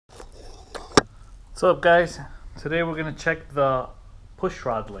What's up, guys? Today we're going to check the push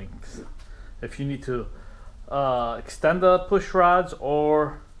rod lengths. If you need to extend the push rods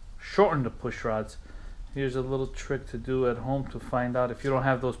or shorten the push rods. Here's a little trick to do at home to find out if you don't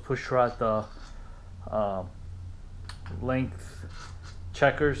have those push rod length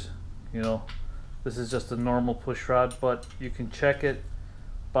checkers. You know, this is just a normal push rod, but you can check it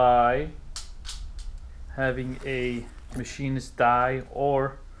by having a machinist die,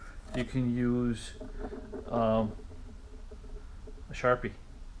 or you can use a Sharpie.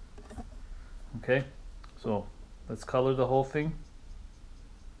 Okay, so let's color the whole thing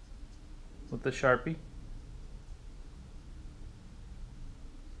with the Sharpie.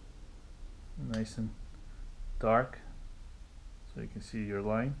 Nice and dark so you can see your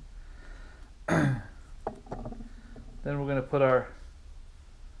line. Then we're going to put our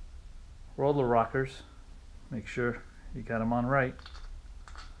roller rockers. Make sure you got them on right.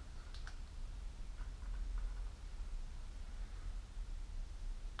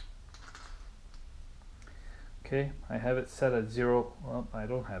 Okay, I have it set at 0. Well, I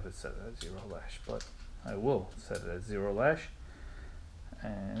don't have it set at 0 lash, but I will set it at 0 lash.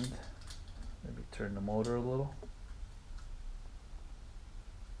 And maybe turn the motor a little.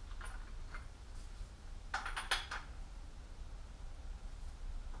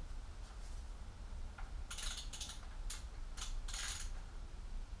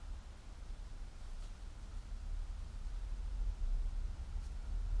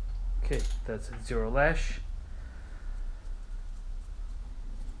 Okay, that's at 0 lash.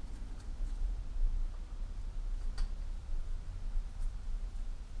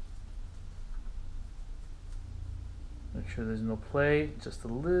 Make sure there's no play, just a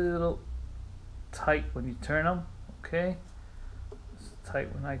little tight when you turn them. Okay, just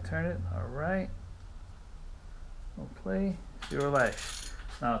tight when I turn it. All right, no play, 0 lash.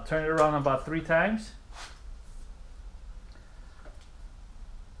 Now turn it around about 3 times.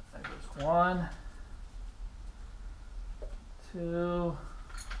 There goes 1, 2,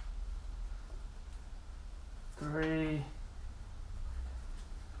 3.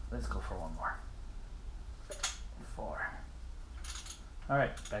 Let's go for one more. 4. All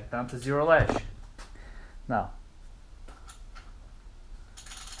right, back down to 0 lash. Now,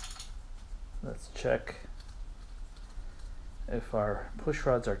 let's check if our push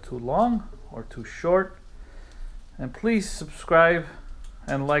rods are too long or too short. And please subscribe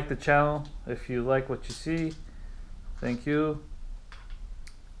and like the channel if you like what you see. Thank you.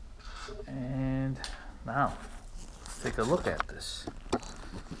 And now, let's take a look at this.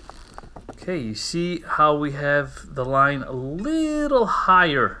 Okay, you see how we have the line a little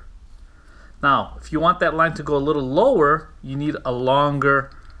higher. Now, if you want that line to go a little lower, you need a longer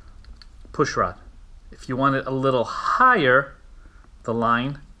push rod. If you want it a little higher, the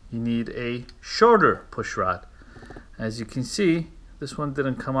line, you need a shorter push rod. As you can see, this one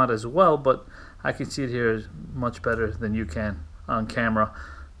didn't come out as well, but I can see it here much better than you can on camera.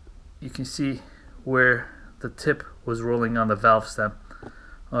 You can see where the tip was rolling on the valve stem.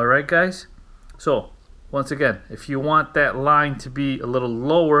 Alright, guys, so once again, if you want that line to be a little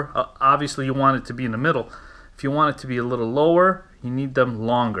lower, obviously you want it to be in the middle. If you want it to be a little lower, you need them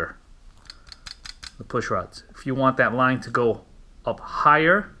longer, the push rods. If you want that line to go up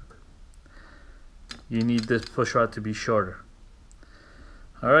higher, you need this push rod to be shorter.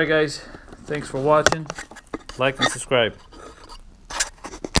 Alright, guys, thanks for watching. Like and subscribe.